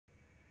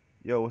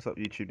Yo, what's up,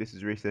 YouTube? This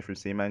is Reese from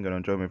C Mango, and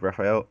I'm joined with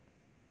Raphael,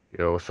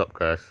 Yo, what's up,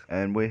 guys?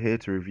 and we're here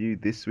to review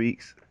this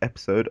week's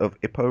episode of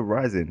Ippo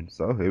Rising.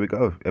 So here we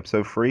go,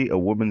 episode 3, A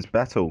Woman's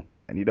Battle.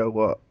 And you know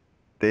what?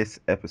 This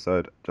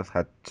episode just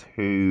had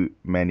too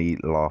many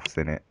laughs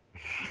in it.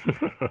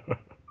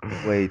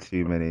 Way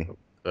too many.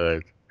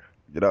 Good.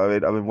 You know what I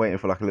mean? I've been waiting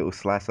for like a little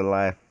slice of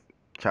life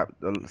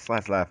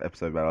slice of life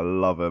episode, man. I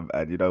love them,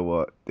 and you know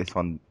what? This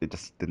one, it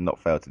just did not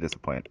fail to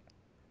disappoint.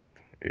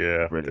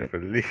 Yeah, Brilliant.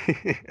 definitely.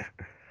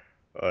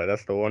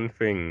 That's the one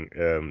thing.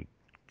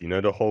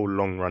 The whole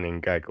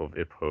long-running gag of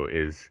Ippo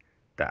is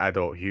the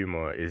adult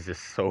humor is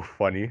just so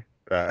funny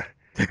that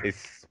I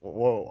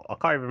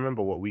can't even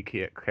remember what we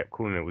kept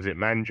calling it. Was it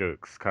man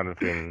jokes kind of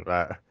thing?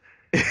 Like,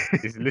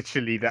 it's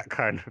literally that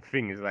kind of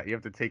thing. It's like you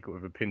have to take it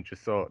with a pinch of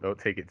salt. Don't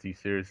take it too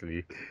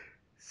seriously.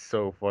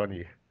 So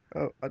funny.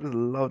 Oh, I just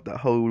love that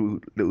whole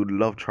little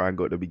love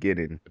triangle at the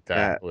beginning. That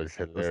That was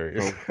was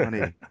hilarious. so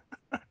funny.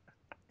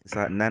 It's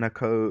like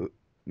Nanako,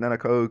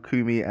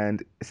 Kumi,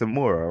 and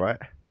Samura, right?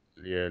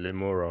 Yeah,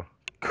 Limura.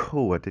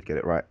 Cool, I did get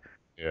it right.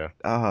 Yeah.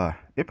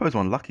 Ippo's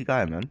one lucky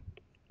guy, man.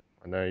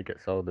 I know he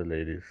gets older,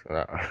 ladies.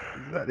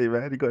 Exactly,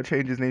 man. He got to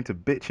change his name to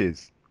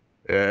Bitches.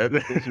 Yeah.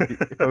 It should be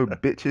Ippo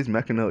Bitches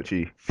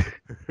Makinouchi.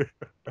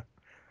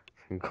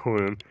 You're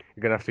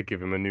gonna have to give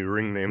him a new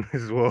ring name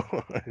as well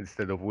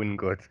instead of Wind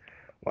God.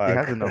 He has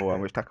Like, another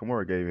one which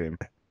Takamura gave him.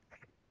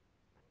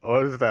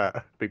 what is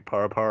that? Big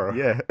para para.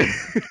 Yeah.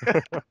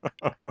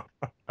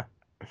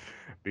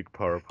 Big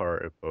para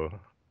para Ippo.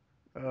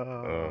 uh,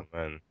 Oh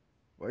man.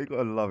 well, you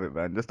gotta love it,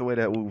 man. Just the way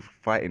they're all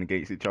fighting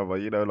against each other,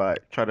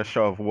 like trying to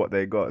show off what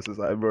they got. So it's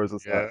like Mura's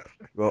just like, Yeah.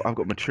 well, I've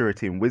got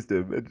maturity and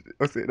wisdom. And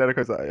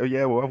Nanako's like, oh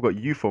yeah, well, I've got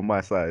youth on my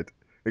side.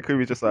 And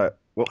Kumi's just like,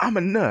 well, I'm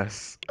a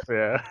nurse.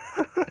 Yeah.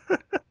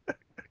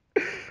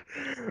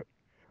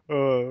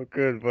 Oh,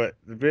 good. But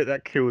the bit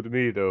that killed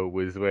me though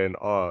was when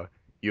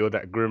you're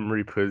that Grim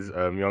Reaper's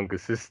younger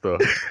sister,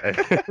 and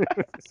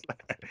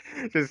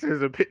just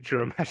there's a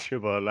picture of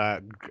Mashima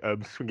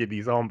like swinging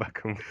his arm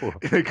back and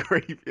forth. In a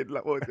graveyard,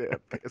 like what was it, a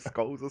pit of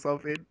skulls or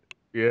something?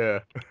 Yeah.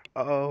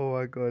 Oh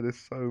my god,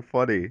 it's so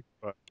funny.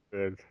 But,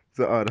 good.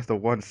 So, that's the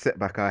one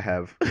setback I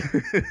have.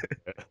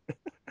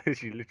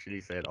 She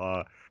literally said,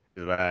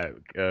 it's like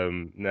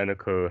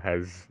Nanako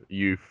has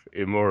youth,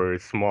 Imura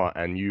is smart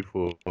and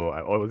youthful,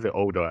 or was it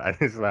older? And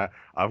it's like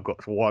I've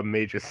got one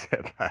major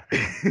setback.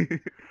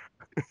 And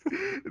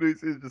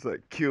it's just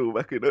like kill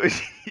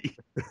Makunoshi.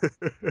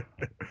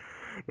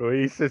 Well,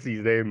 he says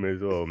his name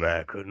as well,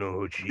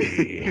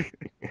 Makunochi.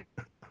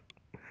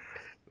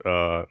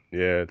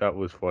 Yeah, that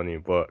was funny,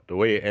 but the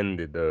way it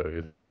ended though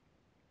is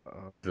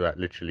Uh, like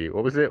literally,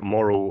 what was it?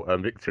 Moral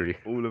victory.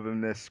 all of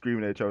them, they're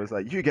screaming at each other. It's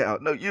like, you get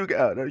out, no, you get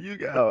out, no, you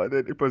get out. And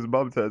then Ippo's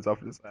mum turns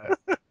up and it's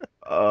like,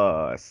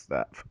 oh,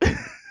 snap. It's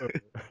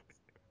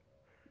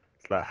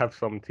like have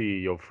some tea,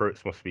 your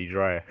throats must be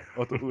dry.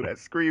 After all that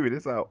screaming,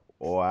 it's like,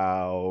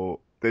 wow.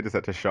 They just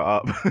had to shut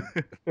up.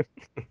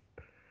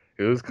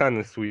 It was kind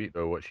of sweet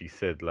though what she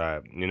said.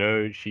 Like,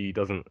 she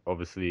doesn't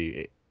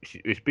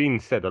it's been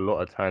said a lot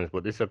of times,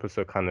 but this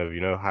episode kind of,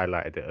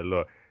 highlighted it a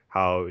lot.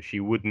 How she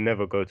would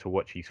never go to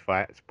watch his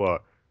fights,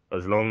 but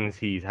as long as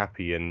he's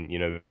happy and,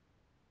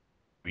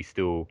 we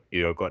still,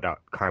 got that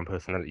kind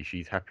personality,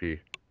 she's happy.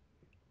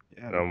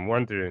 Yeah, And I'm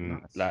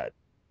wondering, nuts. like,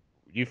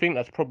 you think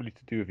that's probably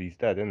to do with his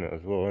dad, isn't it,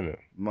 as well, isn't it?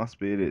 Must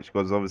be it,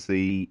 because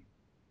obviously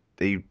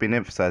they've been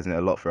emphasizing it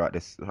a lot throughout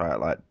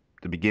like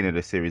the beginning of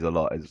the series a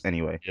lot as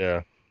anyway.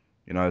 Yeah,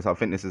 So I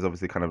think this is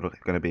obviously kind of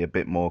going to be a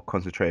bit more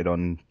concentrated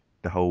on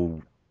the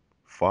whole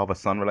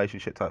father-son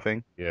relationship type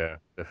thing. yeah,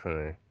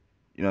 definitely.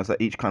 So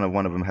each kind of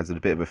one of them has a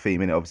bit of a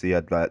theme in it. Obviously, you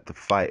had like the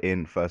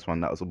fighting first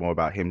one that was more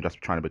about him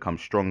just trying to become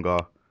stronger.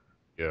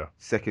 Yeah.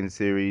 Second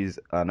series,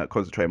 and it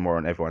concentrated more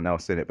on everyone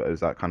else in it, but it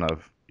was like kind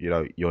of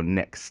your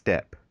next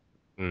step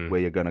Mm.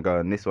 where you're gonna go.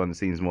 And this one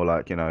seems more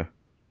like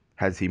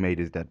has he made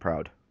his dad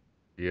proud?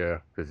 Yeah,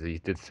 because he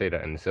did say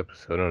that in this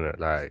episode, isn't it?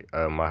 Like,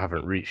 I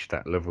haven't reached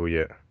that level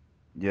yet.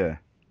 Yeah.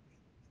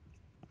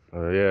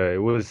 Yeah, it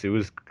was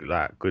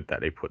like good that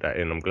they put that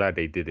in. I'm glad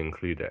they did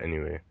include that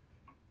anyway.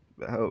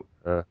 But hell,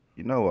 Uh,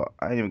 you know what?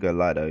 I ain't even gonna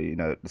lie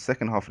though. The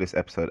second half of this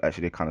episode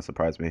actually kind of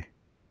surprised me.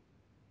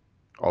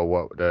 oh,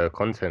 what the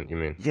content you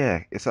mean?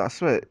 Yeah, I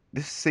swear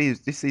this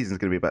season's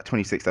gonna be about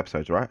 26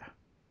 episodes, right?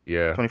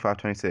 Yeah, 25,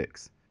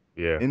 26.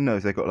 yeah, In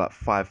those, they got like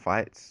 5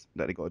 fights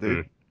that they got to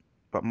do. mm,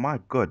 But my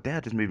God, they're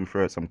just moving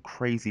through at some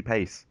crazy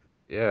pace.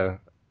 yeah.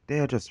 They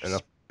are just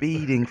And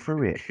speeding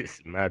through it.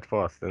 it's mad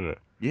fast, isn't it?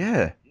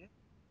 Yeah.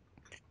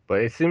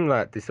 But it seemed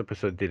like this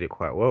episode did it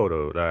quite well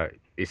though. Like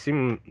it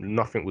seemed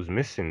nothing was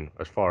missing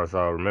as far as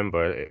I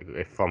remember,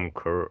 if I'm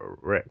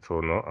correct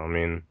or not. I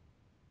mean,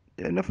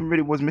 Yeah, nothing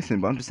really was missing,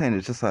 but I'm just saying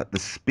it's just like the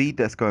speed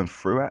that's going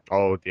through it.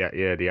 oh yeah,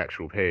 yeah, the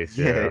actual pace.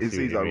 Yeah, Yeah, I it see what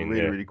seems you like mean.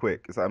 really, Yeah. really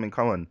quick. It's like, I mean,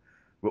 come on.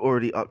 We're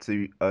already up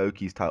to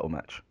Aoki's title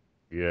match.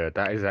 Yeah,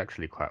 that is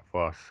actually quite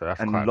fast. So that's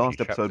And quite a few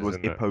last episode chapters, was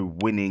isn't it?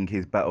 Ippo winning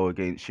his battle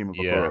against Yeah,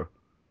 Shimabukuro.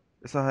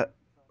 It's like,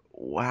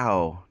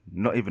 wow,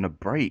 not even a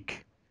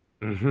break.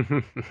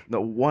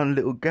 Not one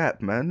little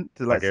gap, man,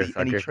 to I like see guess,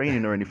 I any guess,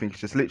 training or anything. It's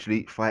just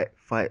literally fight,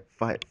 fight,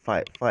 fight,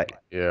 fight, fight.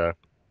 yeah.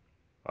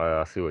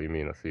 I see what you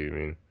mean. I see what you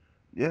mean.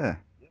 Yeah,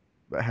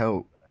 but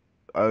hell,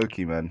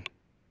 Aoki, man,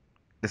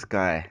 this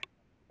guy,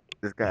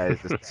 this guy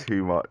is just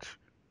too much.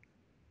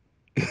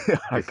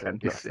 I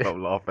cannot It's stop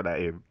laughing at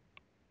him.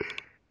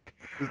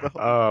 There's the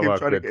whole oh him my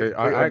trying to god. get his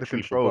weight I under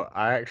actually control. forgot.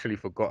 I actually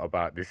forgot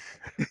about this.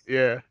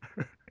 Yeah.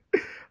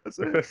 The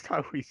So, first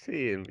time we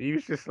see him, he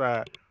was just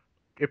like,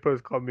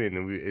 Ippo's come in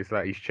and it's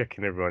like he's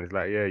checking everyone. He's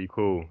like, yeah, you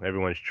cool.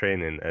 Everyone's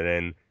training. And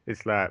then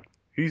it's like,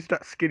 who's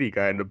that skinny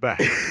guy in the back?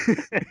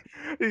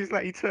 He's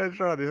like, he turns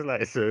around. It's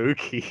like, it's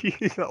Aoki.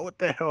 He's like, what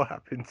the hell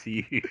happened to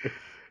you?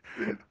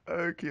 dude,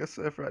 Aoki, I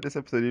swear throughout this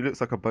episode, he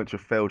looks like a bunch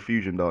of failed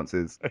fusion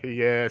dancers.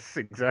 Yes,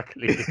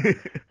 exactly.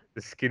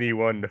 The skinny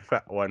one, the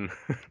fat one.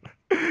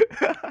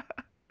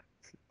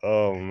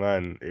 Oh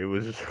man, it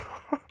was.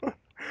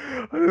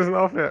 I was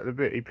laughing at the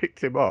bit. He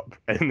picked him up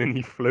and then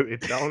he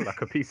floated down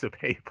like a piece of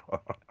paper.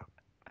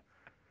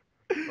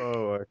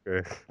 Oh my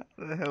gosh.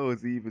 How the hell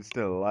is he even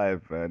still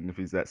alive, man, if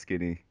he's that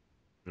skinny?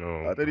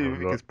 No, I don't even I'm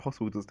think not. it's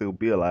possible to still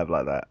be alive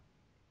like that.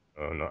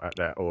 Not at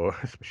that, or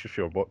especially if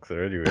you're a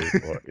boxer, anyways.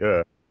 But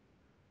yeah,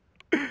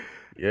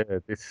 yeah.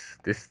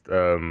 This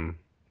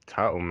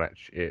title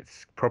match,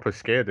 it's proper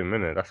scared him,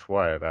 innit? That's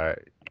why,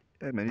 like,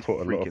 Yeah, man, he's put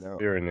a lot of freaking out.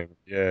 fear in him.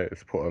 Yeah,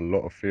 it's put a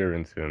lot of fear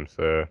into him.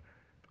 So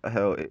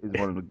Hell,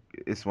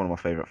 it's one of my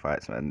favorite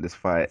fights, man. This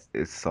fight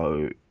is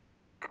so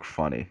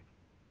funny.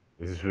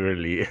 it's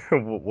really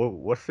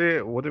what's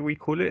it? What do we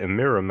call it? A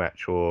mirror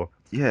match or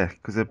Yeah,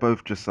 because they're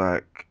both just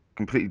like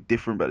completely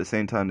different, but at the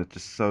same time, they're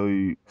just so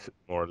the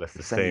more or less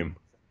the same. same?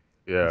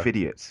 Yeah, Both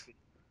idiots.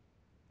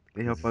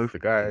 They are 'cause both the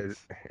guy,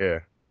 idiots. yeah,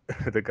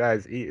 the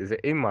guy's is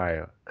it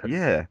Imai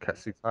Yeah,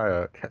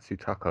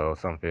 Katsutaka or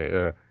something?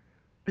 Yeah,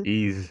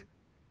 he's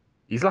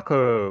he's like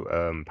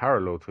a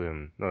parallel to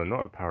him. No,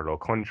 not a parallel,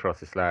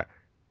 contrast. It's like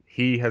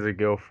he has a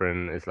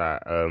girlfriend. It's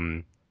like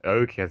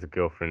Aoki has a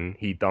girlfriend.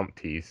 He dumped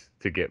his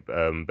to get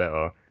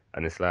better,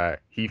 and it's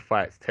like he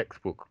fights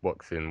textbook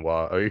boxing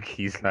while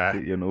Aoki's like,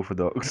 completely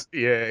unorthodox.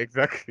 yeah,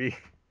 exactly.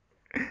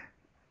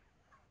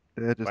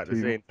 They're But just at the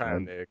too much, same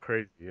time, man. they're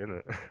crazy,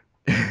 isn't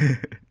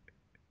it?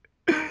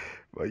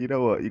 But you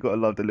know what? You gotta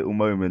love the little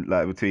moment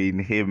like between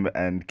him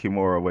and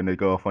Kimura when they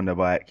go off on their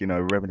bike,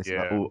 reminiscing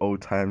about Yeah. all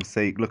old times'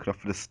 sake, looking up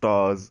for the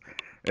stars.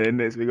 And then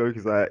next week,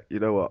 Oki's like, you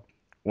know what?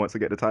 Once I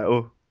get the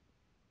title,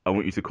 I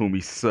want you to call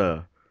me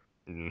Sir.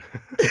 Mm.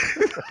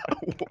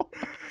 What?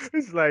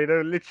 It's like,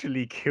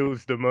 literally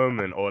kills the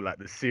moment or like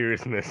the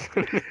seriousness.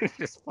 It's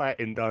just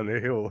fighting down the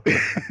hill.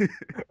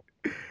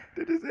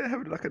 They're just there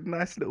having like a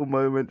nice little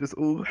moment, just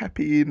all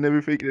happy and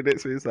everything. And the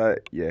next week, it's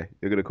like, yeah,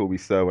 you're gonna call me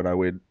Sir when I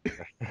win.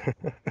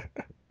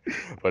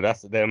 But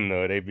that's them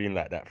though. They've been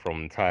like that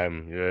from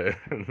time, yeah,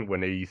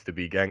 when they used to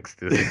be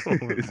gangsters.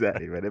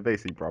 Exactly, man. They're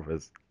basically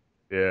brothers.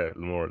 Yeah,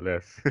 more or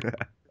less.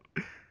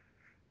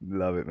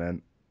 Love it,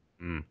 man.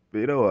 Mm. But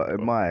you know what? In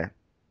But my,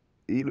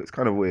 he looks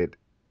kind of weird.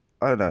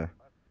 I don't know.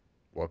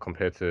 what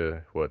compared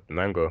to what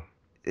Mango?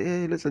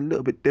 Yeah, he looks a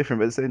little bit different,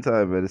 but at the same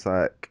time, but it's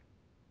like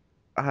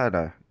I don't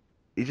know.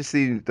 He just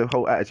seems the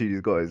whole attitude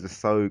he's got is just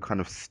so kind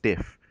of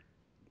stiff.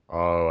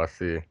 Oh, I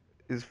see.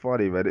 It's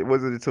funny, man. It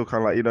wasn't until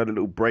kind of like the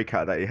little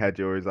breakout that he had,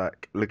 where he's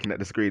like looking at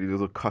the screen, he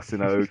was all cussing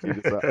Aoki,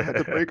 just like I had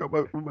to break up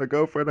with my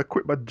girlfriend, I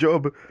quit my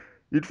job.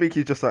 You'd think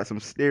he's just like some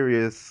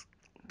serious,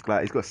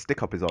 like he's got a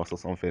stick up his ass or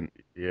something.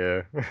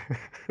 Yeah,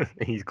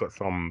 he's got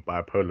some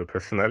bipolar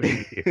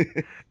personality.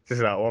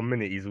 Just like 1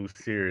 minute he's all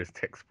serious,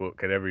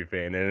 textbook and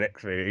everything, and then the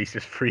next minute he's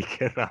just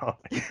freaking out,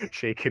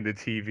 shaking the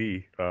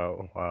TV.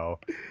 Oh wow,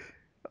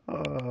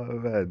 Oh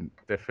man,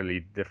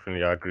 definitely,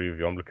 I agree with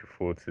you. I'm looking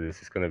forward to this.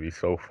 It's gonna be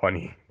so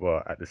funny,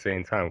 but at the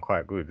same time,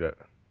 quite good. That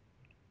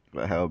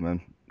but hell,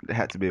 man, it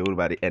had to be all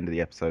about the end of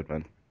the episode,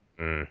 man.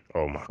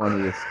 oh my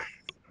Funniest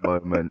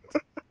moment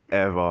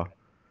ever.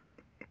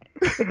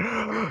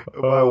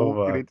 Am I oh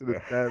walking my into the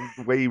god.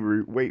 damn weight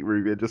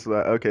room and just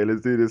like, okay,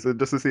 let's do this, and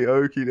just to see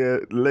Aoki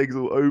there, legs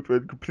all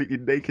open, completely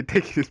naked,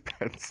 taking his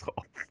pants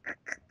off.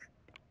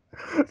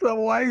 So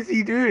why is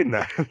he doing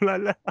that?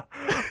 I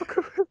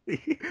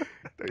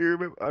Don't you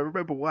remember? I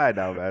remember why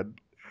now, man.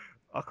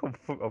 I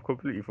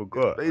completely It's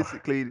forgot.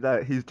 basically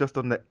that he's just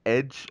on the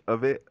edge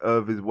of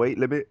his weight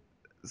limit.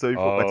 So he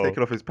thought by Oh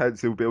taking off his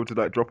pants, he'll be able to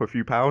like drop a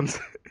few pounds.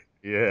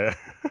 yeah.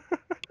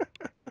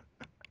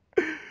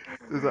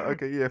 So it's like,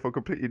 okay, yeah, if I'm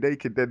completely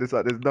naked, then it's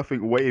like there's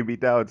nothing weighing me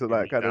down to Get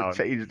like me kind of down.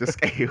 change the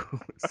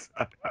scales.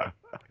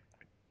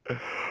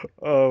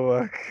 Oh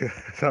my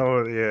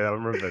god. Yeah, I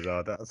remember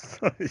that. That's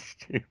so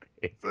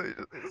stupid. So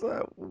it's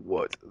like,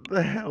 what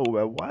the hell,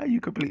 man? Why are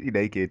you completely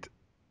naked?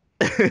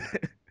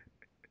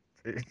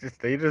 It's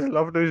just they just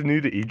love those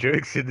nudity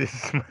jokes in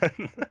this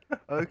man.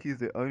 Oki's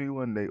the only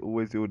one they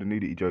always do all the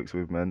nudity jokes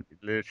with, man.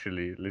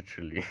 Literally.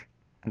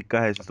 The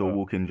guy is just a Uh,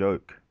 walking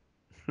joke.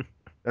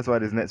 That's why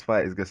this next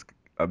fight is just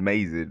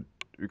amazing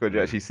because you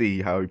mm, actually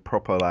see how he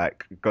proper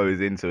like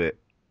goes into it.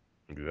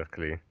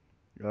 exactly.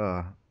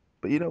 Ah,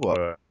 but you know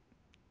what?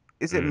 But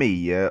is it Mm. me,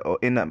 yeah, or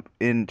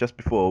in just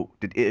before,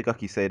 did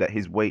Itagaki say that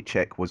his weight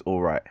check was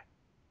all right?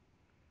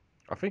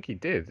 I think he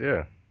did,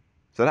 yeah.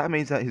 So that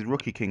means that his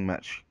Rookie King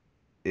match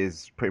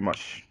is pretty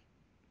much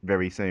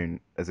very soon,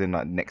 as in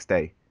like next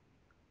day.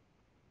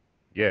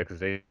 Yeah, because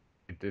they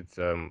did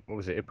what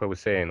was it? Ippo was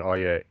saying, oh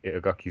yeah,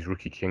 Itagaki's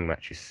Rookie King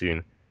match is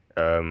soon.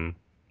 Um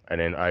and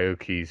then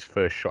Aoki's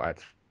first shot at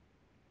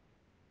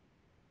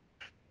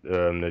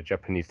the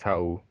Japanese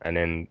title, and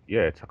then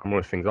yeah,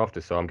 Takamura's things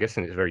after, so I'm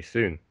guessing it's very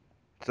soon.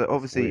 So That's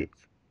obviously,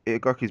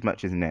 weird. Itagaki's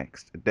match is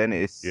next. Then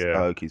it's Yeah.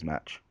 Aoki's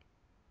match.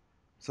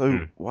 So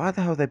Hmm. why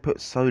the hell they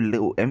put so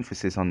little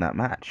emphasis on that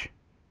match?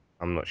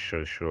 I'm not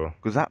sure.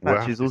 Because that We'll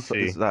match have is to also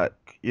see. it's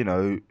like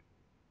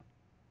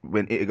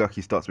when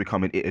Itagaki starts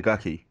becoming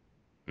Itagaki,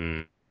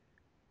 Mm.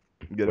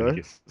 you When he know.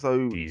 gets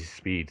So these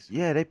speeds.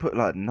 yeah, they put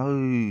like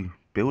no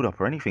build up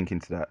or anything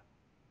into that.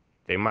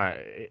 They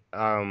might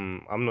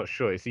I'm not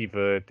sure. It's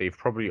either they've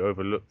probably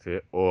overlooked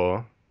it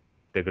or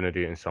they're gonna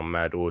do it in some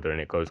mad order and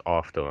it goes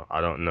after.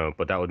 I don't know,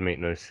 but that would make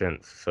no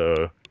sense.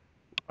 So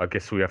I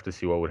guess we have to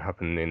see what would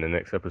happen in the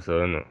next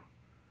episode, innit?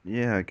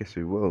 Yeah, I guess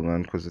we will,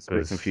 man, because it's a bit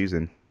Because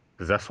confusing.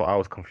 that's what I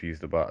was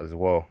confused about as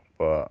well,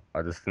 but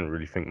I just didn't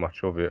really think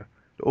much of it.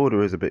 The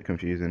order is a bit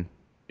confusing.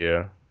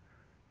 Yeah.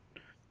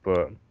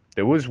 But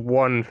there was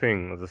one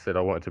thing, as I said,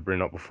 I wanted to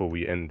bring up before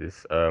we end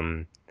this.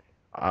 You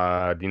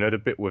know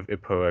the bit with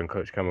Ippo and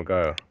Coach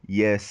Kamagaya,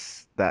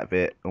 Yes, that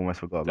bit. Almost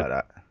forgot the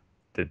about that.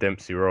 the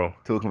Dempsey roll.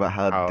 Talking about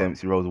how How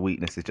Dempsey Roll's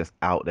weakness is just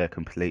out there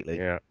completely,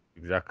 Yeah,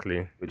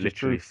 exactly. which is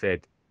Literally true.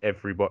 said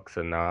every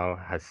boxer now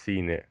has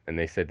seen it, and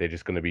they said they're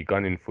just going to be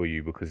gunning for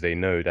you because they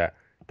know that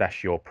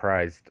that's your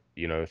prized,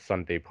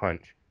 Sunday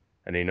punch,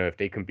 and they know if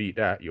they can beat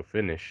that, you're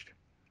finished.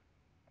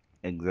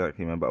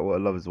 Exactly, man. But what I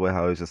love is the way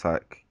how he's just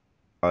like,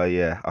 oh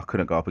yeah, I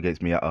couldn't go up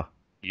against Miata.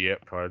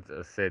 Yep, I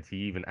said he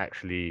even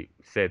actually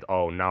said,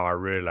 "Oh, now I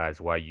realize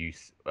why you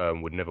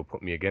would never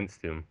put me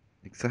against him."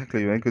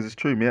 Exactly, man. Because it's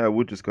true. Miata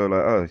would just go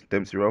like, oh,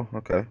 Dempsey Roll,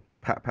 okay,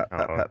 pat, pat,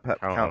 pat, Counter, pat,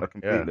 pat, counter counter.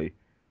 Yeah. completely.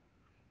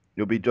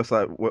 You'll be just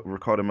like what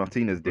Ricardo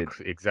Martinez did.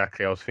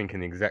 Exactly. I was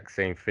thinking the exact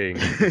same thing.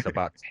 Just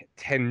about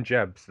 10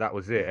 jabs. That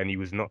was it, and he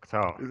was knocked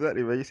out.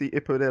 Exactly, man. You see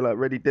Ippo there, like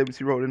ready,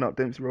 Dempsey rolling up,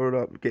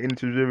 getting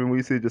into the gym, and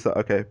we see just like,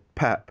 okay,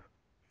 pap,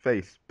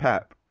 face.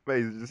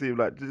 You see him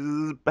like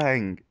just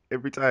bang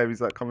every time.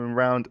 He's like coming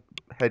round,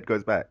 head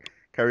goes back,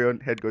 carry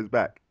on, head goes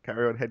back,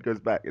 carry on, head goes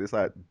back. And it's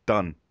like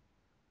done.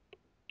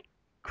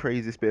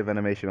 Craziest bit of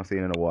animation I've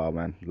seen in a while,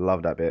 man.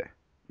 Love that bit.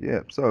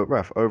 Yeah. So,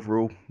 Raf,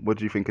 overall, what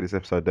do you think of this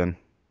episode then?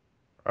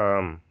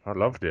 I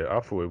loved it. I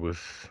thought it was,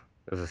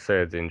 as I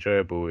said,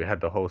 enjoyable. It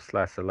had the whole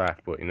slice of life,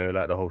 but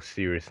like the whole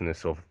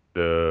seriousness of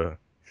the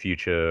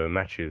future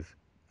matches.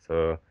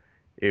 So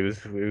it was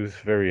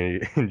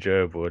very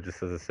enjoyable.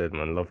 Just as I said,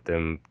 man, love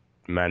them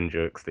man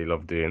jokes they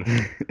love doing.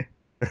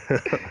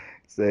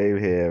 Same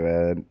here,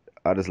 man.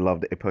 I just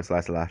love the Ippo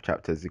Slice of Life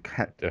chapters. You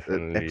can't, the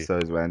Definitely,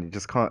 episodes, man. You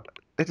just can't.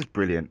 They're just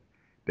brilliant.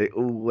 They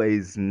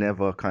always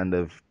never kind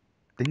of,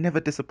 they never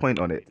disappoint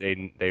on it.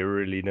 they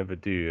really never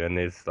do. And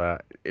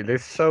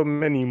there's so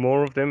many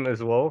more of them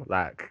as well.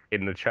 Like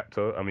in the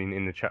chapter, I mean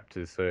in the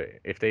chapters. So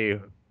if they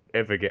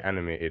ever get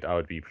animated, I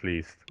would be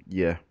pleased.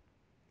 Yeah,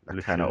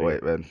 I cannot Literally.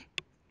 wait, man.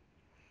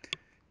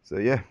 So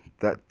yeah,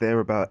 that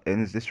there about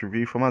ends this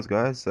review from us,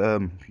 guys.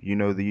 You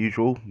know the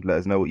usual. Let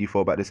us know what you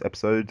thought about this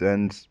episode,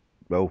 and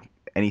well,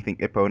 anything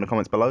Ippo in the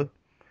comments below.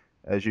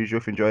 As usual,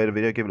 if you enjoyed the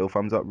video, give it a little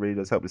thumbs up. Really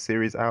does help the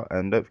series out,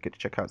 and don't forget to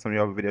check out some of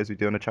the other videos we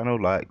do on the channel,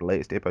 like the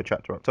latest Ippo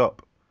chapter up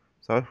top.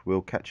 So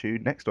we'll catch you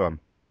next time.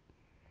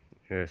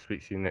 Yeah,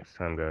 speak to you next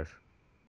time, guys.